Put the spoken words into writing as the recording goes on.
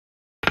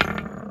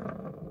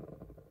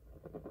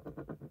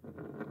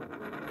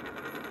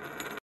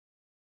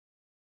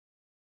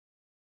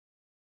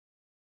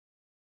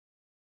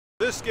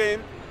this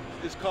game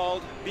is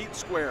called Beat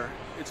Square.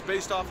 It's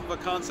based off of a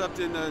concept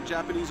in the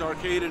Japanese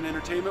arcade and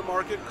entertainment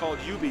market called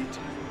U-Beat.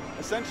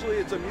 Essentially,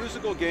 it's a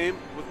musical game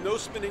with no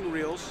spinning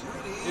reels.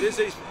 It is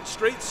a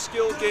straight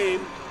skill game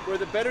where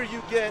the better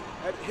you get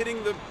at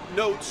hitting the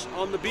notes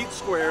on the beat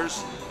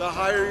squares, the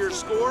higher your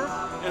score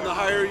and the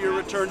higher your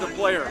return to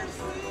player.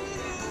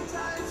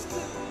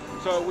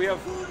 So we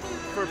have,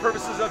 for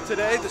purposes of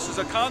today, this is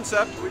a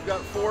concept. We've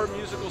got 4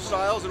 musical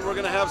styles and we're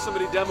going to have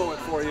somebody demo it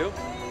for you.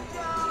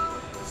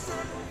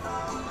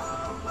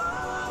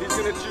 He's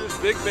going to choose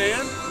Big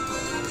Band,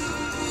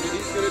 and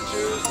he's going to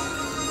choose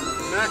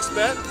Max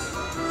Bet.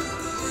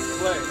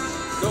 Play.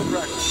 No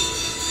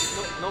practice.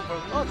 No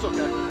problem. Oh, it's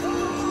okay.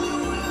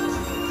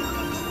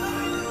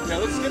 Yeah,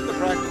 let's skip the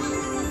practice.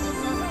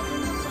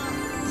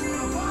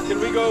 Can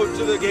we go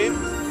to the game?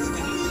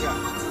 Yeah.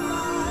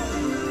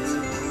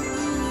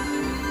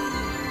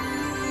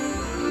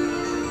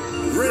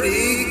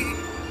 Ready,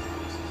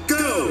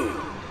 go!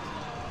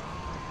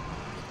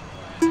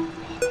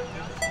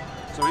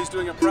 So he's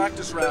doing a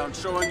practice round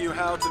showing you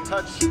how to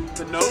touch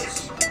the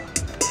notes.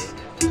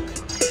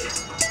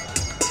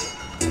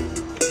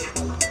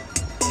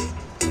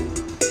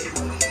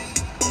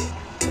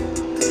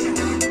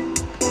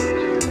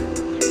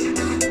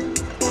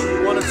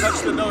 You want to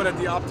touch the note at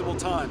the optimal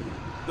time.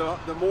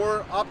 The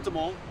more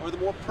optimal, or the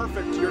more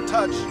perfect your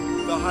touch,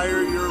 the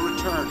higher your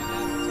return.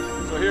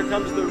 So here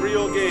comes the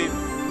real game.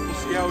 We'll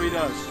see how he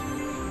does.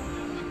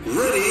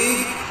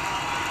 Ready,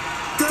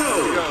 go!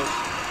 Here he goes.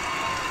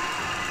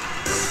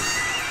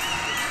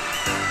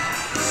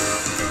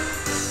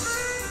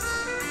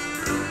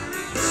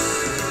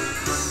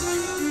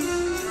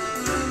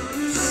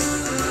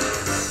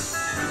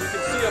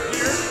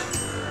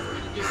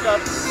 Got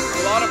a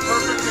lot of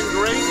perfect and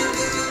great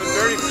and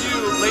very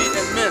few late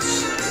and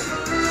miss.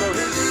 So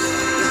his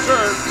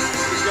return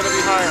is going to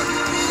be higher.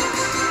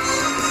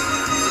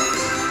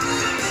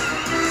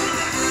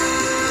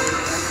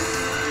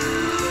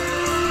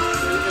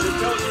 And it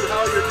tells you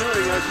how you're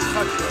doing as you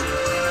touch them.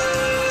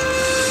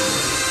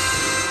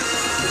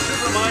 It should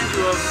remind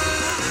you of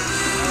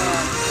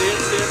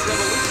Dance Dance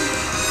Revolution,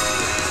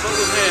 but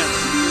with hands.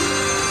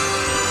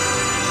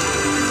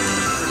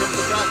 Forget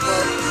the back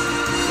part.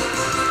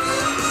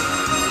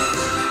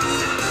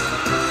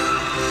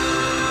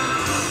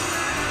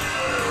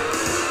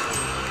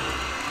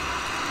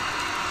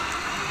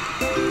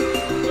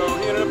 So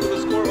he ended up with a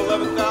score of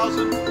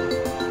 11,000.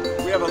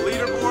 We have a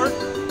leaderboard,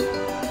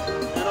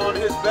 and on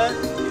his bet,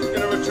 he's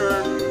going to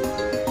return,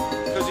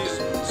 because he's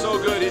so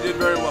good, he did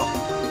very well.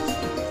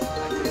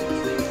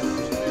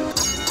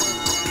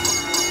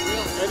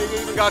 And he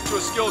even got to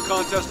a skill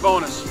contest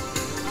bonus,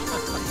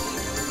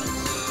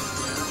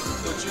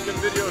 which you can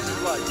video if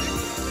you'd like.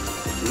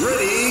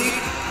 Ready,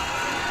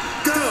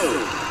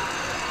 go!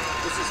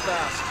 This is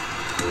fast.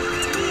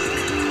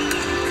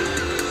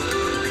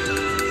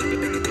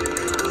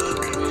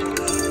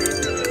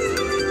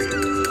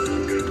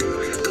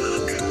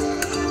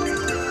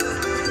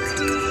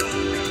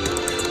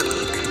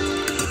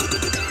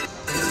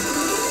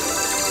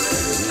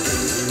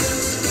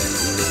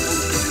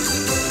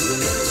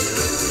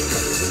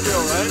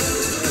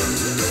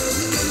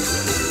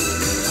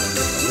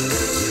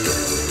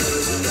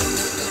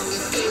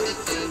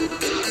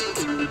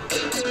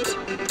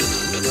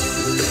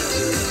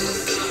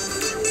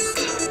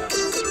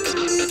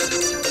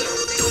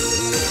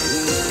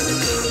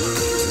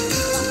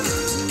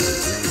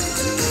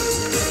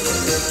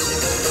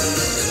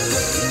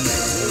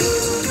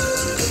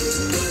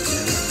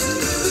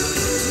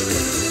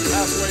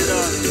 Halfway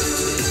done.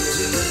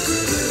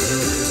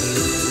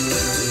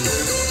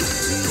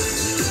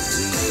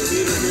 The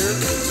meter here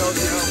tells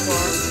you how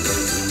far,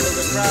 so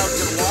the crowd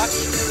can watch.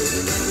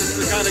 This is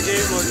the kind of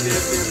game like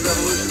Dance Dance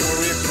Revolution where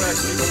we expect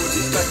people would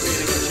be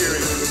spectating and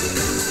cheering.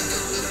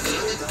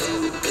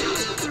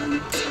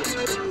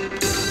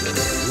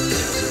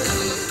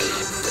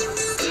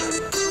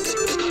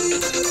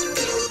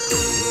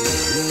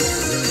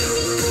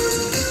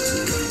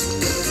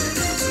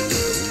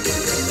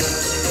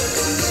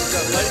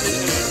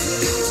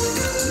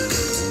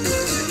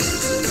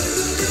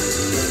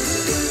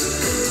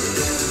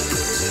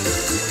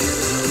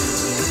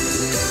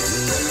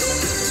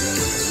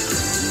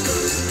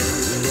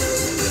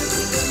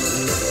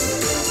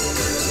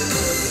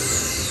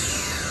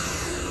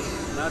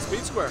 That's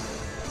Beat Square.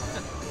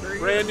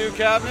 Brand new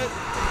cabinet,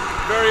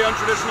 very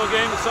untraditional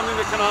game. It's something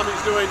that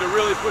Konami's doing to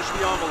really push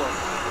the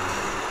envelope.